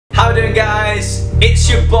How are we doing, guys? It's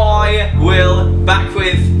your boy Will, back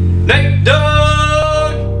with Nate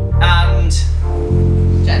Dog and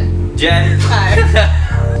Jen.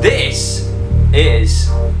 Hi. This is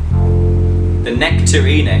the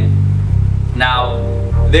Nectarini. Now,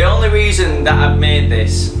 the only reason that I've made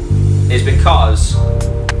this is because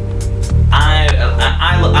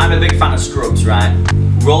I'm a big fan of Scrubs, right?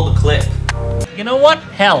 Roll the clip. You know what?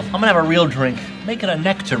 Hell, I'm gonna have a real drink. Make it a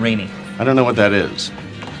Nectarini. I don't know what that is.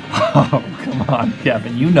 Oh, come on,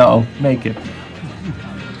 Kevin. You know. Make it.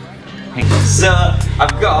 So,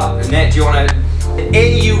 I've got, Nate, do you want to,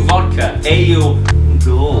 AU Vodka, AU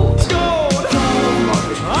Gold.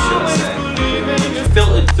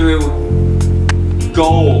 Filtered through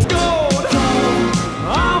gold.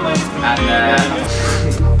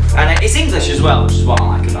 And it's English as well, which is what I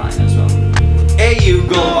like about it as well. AU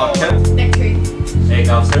Gold Vodka. Nectarine.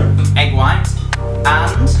 Agave syrup. Egg white.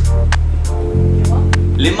 And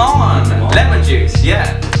lemon juice,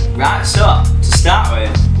 yeah. Right, so to start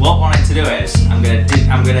with, what I wanted to do is I'm gonna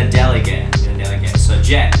delegate. So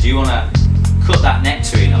Jen, do you wanna cut that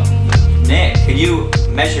nectarine up? Nate, can you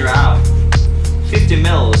measure out 50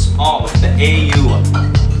 mils of the AU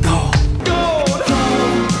Gold?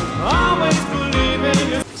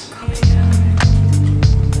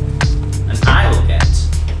 And I will get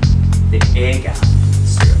the Agave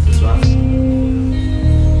syrup as well.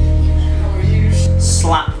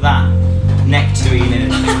 Slap that nectarine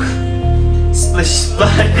in. Splish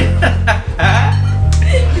splash.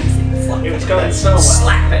 It was going so well.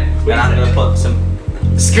 Slap it. And I'm gonna put some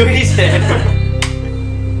squeeze in.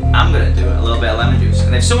 I'm gonna do a little bit of lemon juice.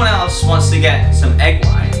 And if someone else wants to get some egg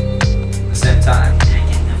white at the same time, can I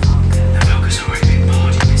get the vodka? The vodka's already been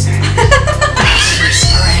poured, you said.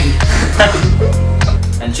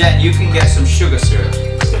 And Jen, you can get some sugar syrup.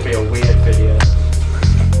 It's gonna be a weird video.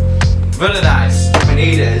 Really nice. We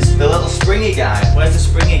need is the little springy guy. Where's the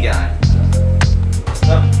springy guy?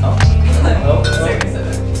 Oh.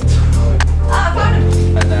 I found him.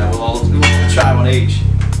 And then we'll try one each.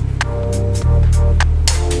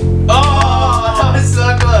 Oh, that was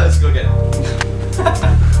so close. Go get it.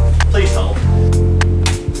 Please hold.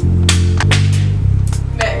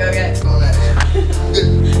 Nick, go get it.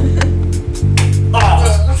 Oh.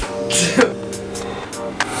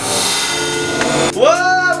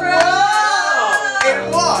 Whoa! In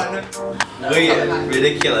one? Weird.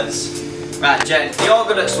 Ridiculous. Right, Jen, you're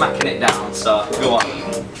good at smacking it down, so go on.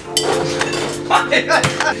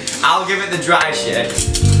 I'll give it the dry shake.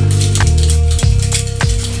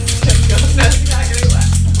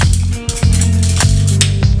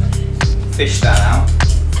 Fish that out.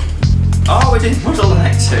 Oh, we didn't muddle the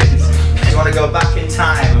nectarines. You want to go back in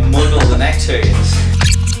time and muddle the nectarines?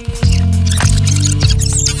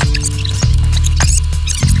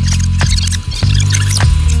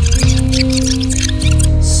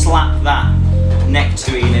 Slap that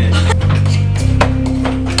nectarine in.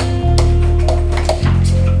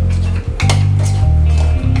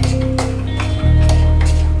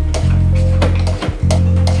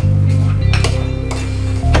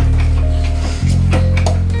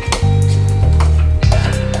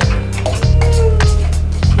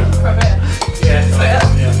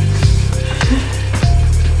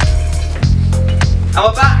 And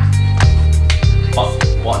we're back.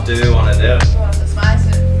 What do we want to do?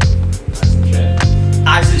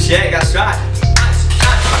 Ice and shake, that's right. Ice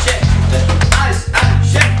and shake. Ice and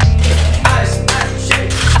shake. Ice and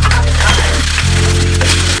shake.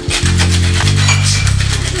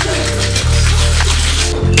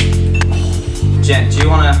 Jen, do you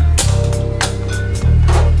want to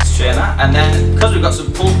strain that? And then, because we've got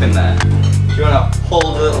some pulp in there, do you want to hold a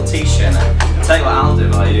little t-shirt in it? I'll tell you what I'll do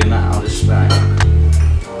while you're doing that. I'll just spray.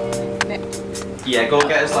 Yeah, go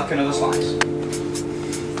get us like another slice.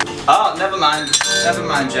 Oh, never mind,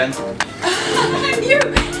 Jen. I knew.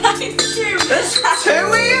 There's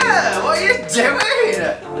two here! What are you doing?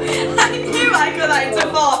 I knew I cut that into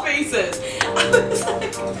 4 pieces. I was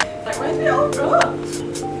like, where's the old rug?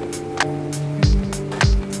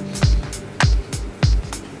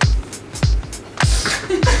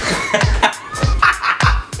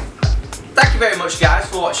 Thank you very much, guys,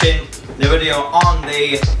 for watching the video on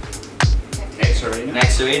the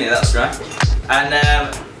Nectarini, that's right. And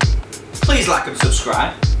please like and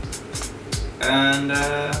subscribe. And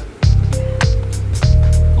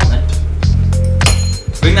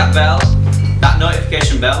ring that bell, that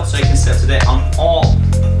notification bell, so you can stay up to date on all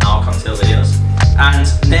our cocktail videos. And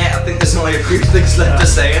Nate, I think there's only a few things left to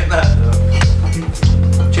say, isn't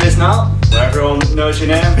there? Cheers now. Where everyone knows your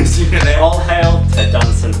name. All hail Ted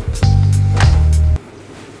Danson.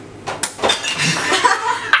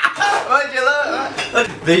 Why'd you look?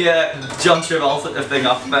 The John Travolta thing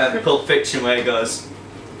off Pulp Fiction where he goes.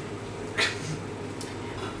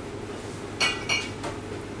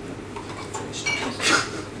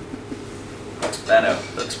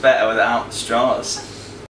 Looks better without straws.